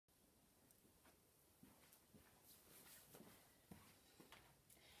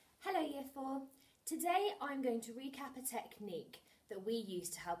Year 4. Today I'm going to recap a technique that we use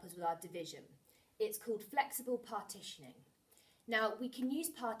to help us with our division. It's called flexible partitioning. Now, we can use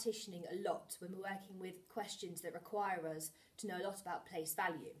partitioning a lot when we're working with questions that require us to know a lot about place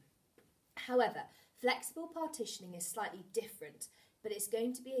value. However, flexible partitioning is slightly different, but it's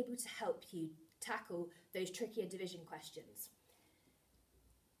going to be able to help you tackle those trickier division questions.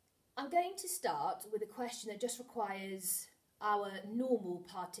 I'm going to start with a question that just requires our normal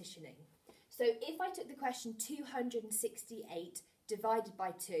partitioning. So if I took the question 268 divided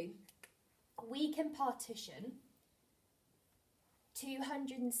by 2, we can partition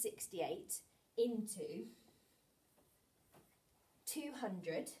 268 into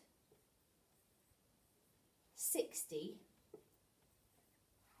 200, 60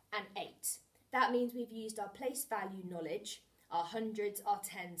 and 8. That means we've used our place value knowledge, our hundreds, our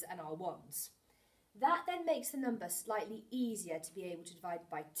tens and our ones. That then makes the number slightly easier to be able to divide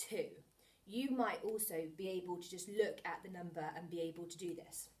by 2. You might also be able to just look at the number and be able to do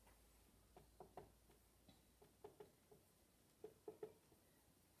this.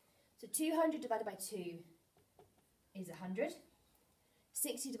 So 200 divided by 2 is 100.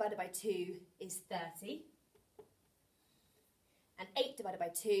 60 divided by 2 is 30. And 8 divided by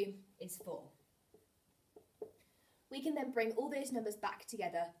 2 is 4. We can then bring all those numbers back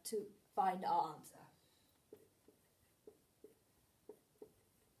together to find our answer.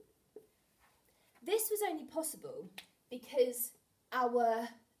 This was only possible because our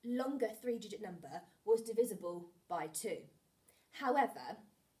longer 3-digit number was divisible by 2. However,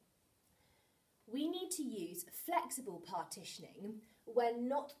 we need to use flexible partitioning when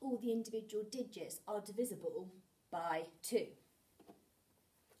not all the individual digits are divisible by 2.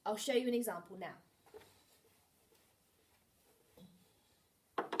 I'll show you an example now.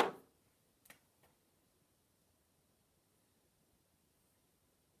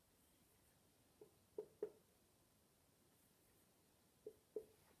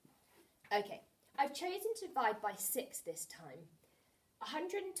 Okay, I've chosen to divide by 6 this time.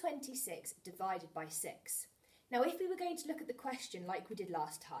 126 divided by 6. Now if we were going to look at the question like we did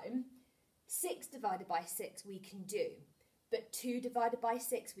last time, 6 divided by 6 we can do, but 2 divided by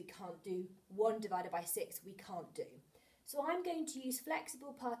 6 we can't do, 1 divided by 6 we can't do. So I'm going to use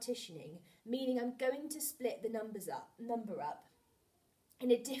flexible partitioning, meaning I'm going to split the number up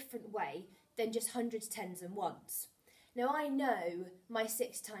in a different way than just hundreds, tens and ones. Now I know my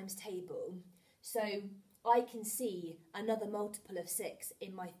 6 times table, so I can see another multiple of 6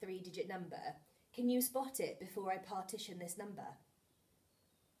 in my 3-digit number. Can you spot it before I partition this number?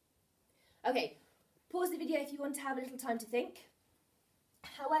 Okay, pause the video if you want to have a little time to think.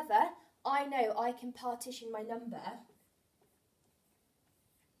 However, I know I can partition my number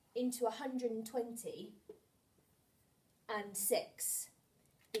into 120 and 6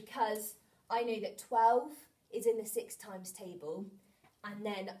 because I know that 12 is in the 6 times table, and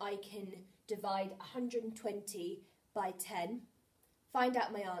then I can divide 120 by 10, find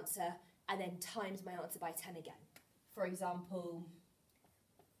out my answer, and then times my answer by 10 again. For example,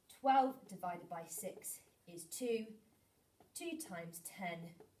 12 divided by 6 is 2, 2 times 10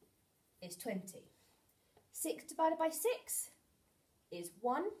 is 20. 6 divided by 6 is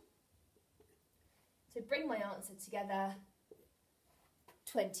 1. So bring my answer together,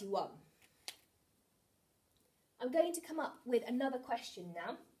 21. I'm going to come up with another question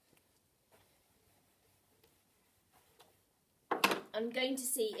now. I'm going to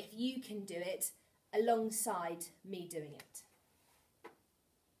see if you can do it alongside me doing it.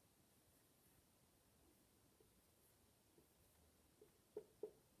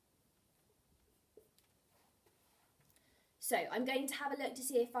 So I'm going to have a look to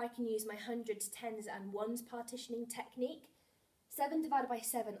see if I can use my hundreds, tens and ones partitioning technique. 7 divided by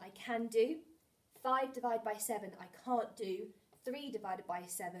 7 I can do. 5 divided by 7 I can't do. 3 divided by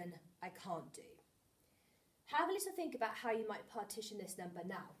 7 I can't do. Have a little think about how you might partition this number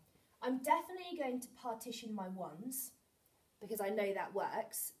now. I'm definitely going to partition my ones because I know that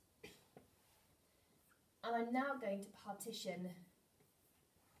works. And I'm now going to partition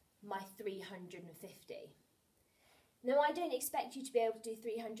my 350. Now I don't expect you to be able to do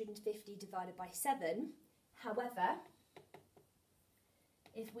 350 divided by 7. However,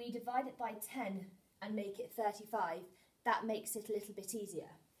 if we divide it by 10 and make it 35, that makes it a little bit easier.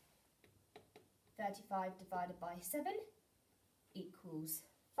 35 divided by 7 equals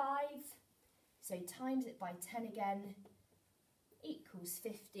 5. So times it by 10 again equals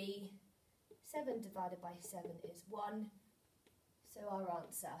 50. 7 divided by 7 is 1. So our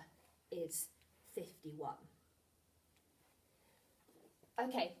answer is 51.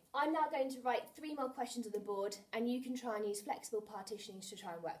 Okay, I'm now going to write 3 more questions on the board and you can try and use flexible partitioning to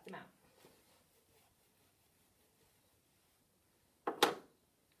try and work them out.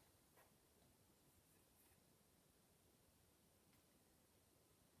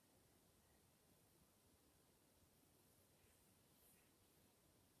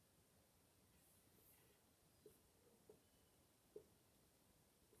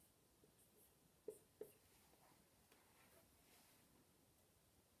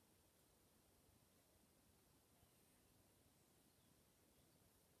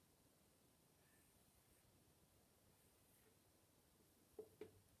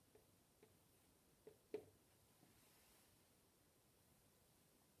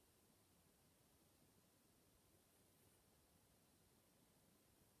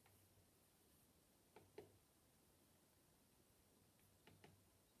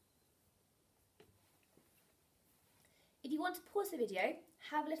 If you want to pause the video,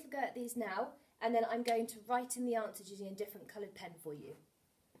 have a little go at these now, and then I'm going to write in the answers using a different coloured pen for you.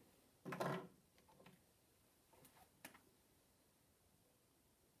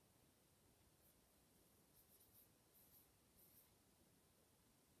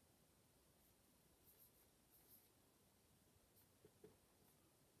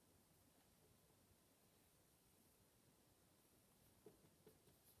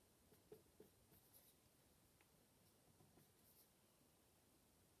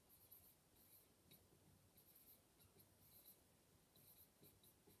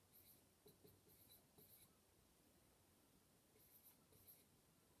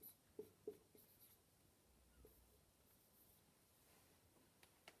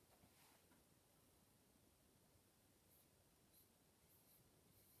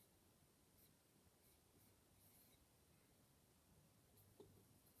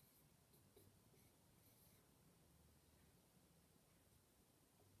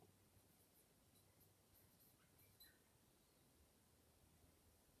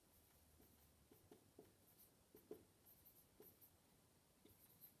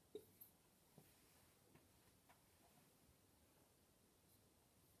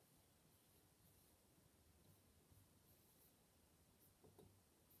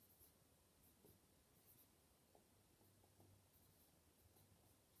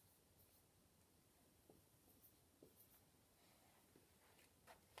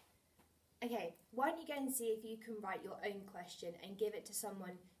 Okay, why don't you go and see if you can write your own question and give it to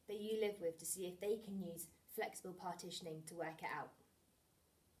someone that you live with to see if they can use flexible partitioning to work it out.